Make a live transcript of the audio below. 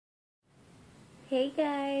Hey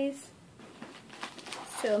guys,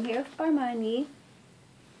 so I'm here with Armani.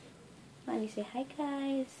 Armani, say hi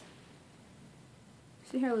guys.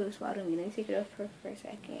 See her little swaddle me. Let me take it off for a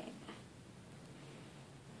second.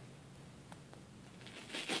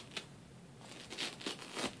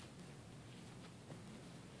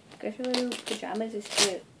 Guess her little pajamas is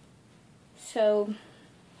cute. So,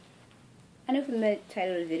 I know from the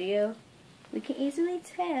title of the video, we can easily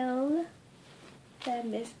tell that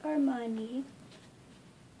Miss Armani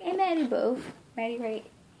and Maddie both. Maddie right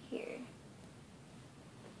here.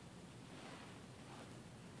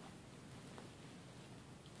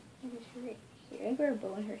 Right here. I think we're a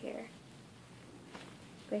bow in her hair.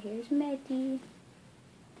 But here's Maddie.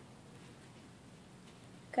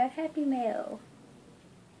 Got Happy Mail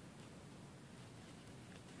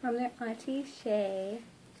from their Auntie Shay.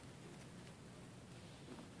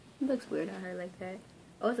 It looks weird on her like that.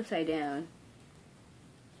 Oh, it's upside down.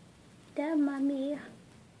 Down, mommy.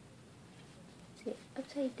 See,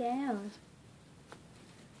 upside down.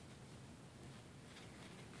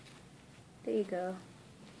 There you go.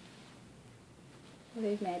 Oh,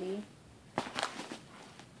 there's Maddie.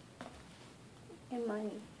 And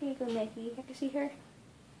Money. Here you go, Maddie. I can see her.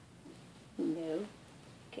 No.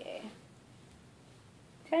 Okay.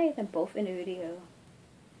 Try to get them both in the video.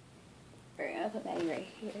 Alright, I'll put Maddie right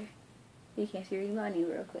here. You can't see Money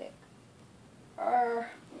real quick.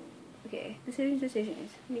 Okay, decisions.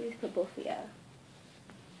 Let me just put both of y'all.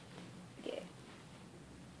 Okay.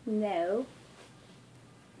 No.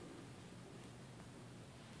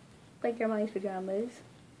 Like your Money's pajamas.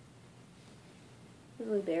 There's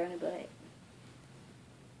a little bear on the butt.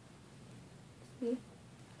 See?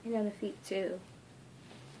 And on the feet too.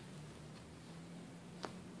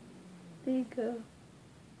 There you go.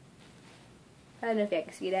 I don't know if y'all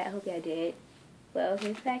can see that. I hope y'all did. Well,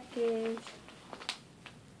 here's the package.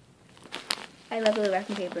 I love the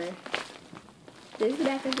wrapping paper. This is the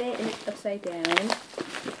back of it, and it's upside down.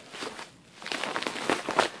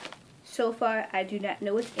 So far, I do not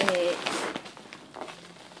know what's in it.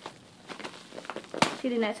 She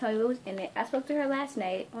did not tell me what was in it. I spoke to her last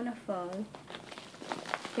night on the phone.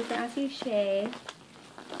 It's an Auntie Shay.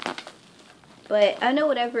 But I know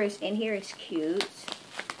whatever is in here is cute.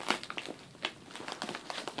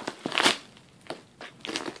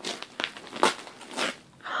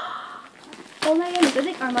 Oh my goodness, I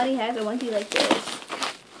think Armani has a onesie like this.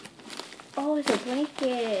 Oh, it's a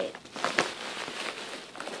blanket.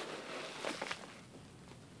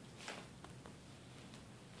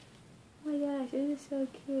 Oh my gosh, it is so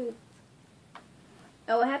cute.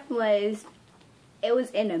 Oh, what happened was, it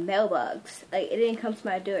was in a mailbox. Like, it didn't come to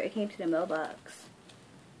my door, it came to the mailbox.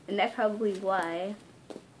 And that's probably why.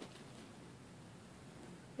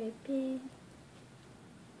 That's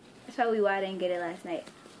probably why I didn't get it last night.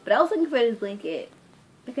 But I was looking for this blanket.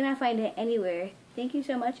 I could not find it anywhere. Thank you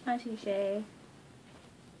so much, Auntie Shay.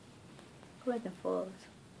 Who has the folds?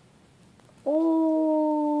 Oh.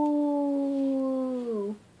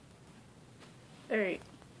 Alright.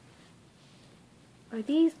 Are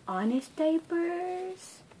these Honest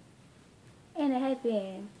diapers? And a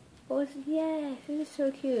headband. Oh, yes, this is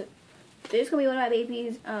so cute. This is gonna be one of my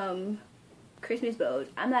baby's Christmas bows.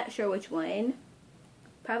 I'm not sure which one.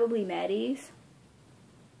 Probably Maddie's.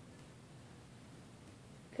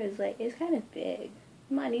 Cause like it's kind of big.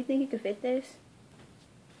 Come on, do you think you could fit this?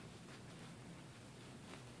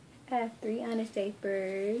 I have 3 Honest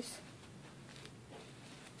diapers.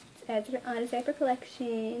 Let's add to the Honest diaper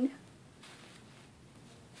collection.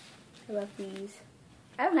 I love these.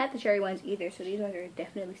 I don't have the cherry ones either, so these ones are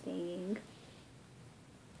definitely staying.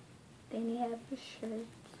 Then you have the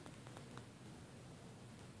shirts.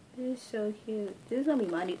 This is so cute. This is gonna be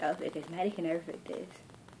Monty's outfit because Maddie can never fit this.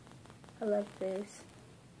 I love this.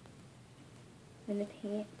 And the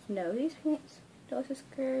pants. No, these pants. Those are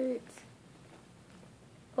skirts.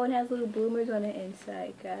 Oh, and it has little bloomers on the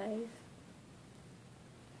inside, guys.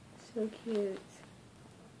 So cute.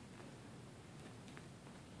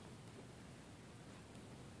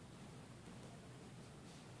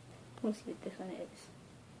 Let's see what this one is.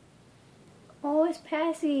 Oh, it's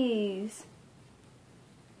Passy's.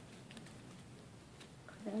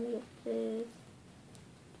 Let me get this.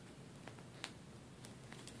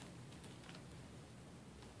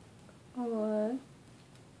 Oh,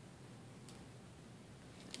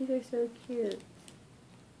 these are so cute.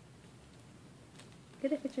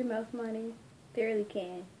 Get it fit your mouth, Money. Barely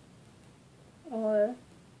can. Or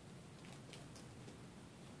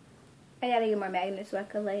I gotta get more magnets so I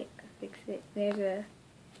could like fix it. There's a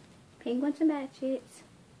pink one to match it.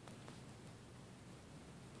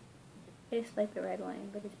 It's like the red one,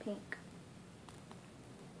 but it's pink.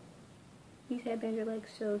 These headbands are like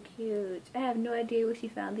so cute. I have no idea where she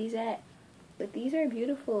found these at, but these are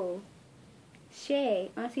beautiful.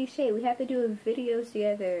 Shay, Auntie Shay, we have to do a video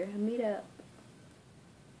together. A meetup.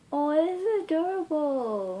 Oh, this is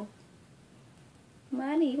adorable.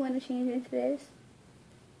 Monty, you want to change into this?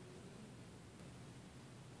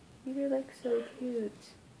 These are like so cute.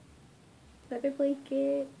 Leather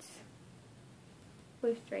blankets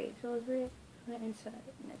with stripes over it on the inside.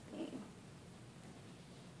 Nothing.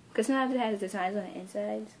 Because sometimes it has designs on the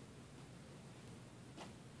insides.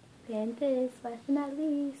 And this, last but not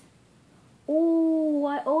least. Oh,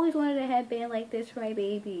 I always wanted a headband like this for my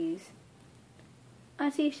babies.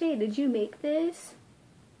 Auntie Shay, did you make this?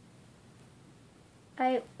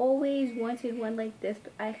 I always wanted one like this,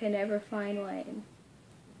 but I could never find one.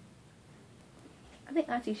 I think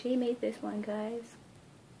Auntie Shay made this one, guys.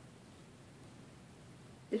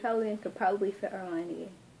 This probably could fit Armani.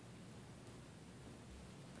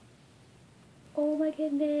 Oh my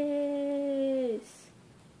goodness.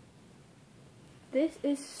 This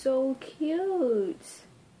is so cute.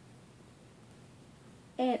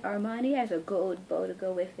 And Armani has a gold bow to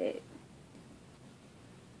go with it.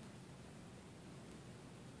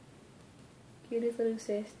 Cutest little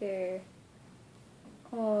sister.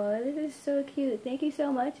 Oh, this is so cute. Thank you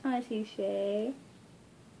so much, Auntie Shay.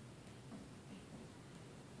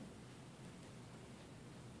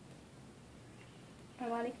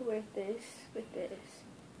 Armani could wear this with this.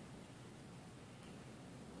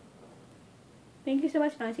 Thank you so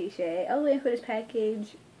much, Auntie Shay. I was waiting for this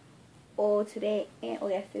package all today and all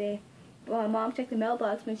yesterday. Well, my mom checked the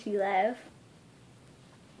mailbox when she left.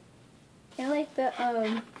 And I like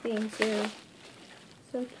the thing too.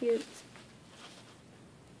 So cute.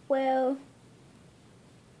 Well,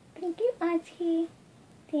 thank you, Auntie.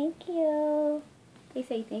 Thank you. They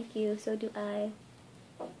say thank you, so do I.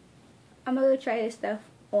 I'm gonna go try this stuff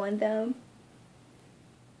on them.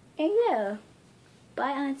 And yeah.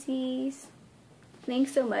 Bye, aunties.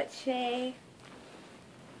 Thanks so much, Shay.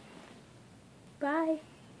 Bye.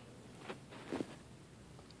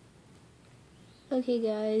 Okay,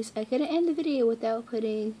 guys, I couldn't end the video without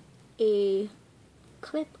putting a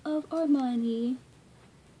clip of Armani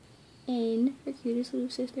in her cutest little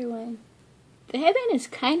sister one. The headband is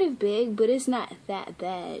kind of big, but it's not that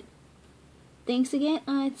bad. Thanks again,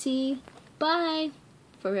 Auntie. Bye.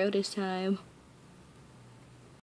 For real this time.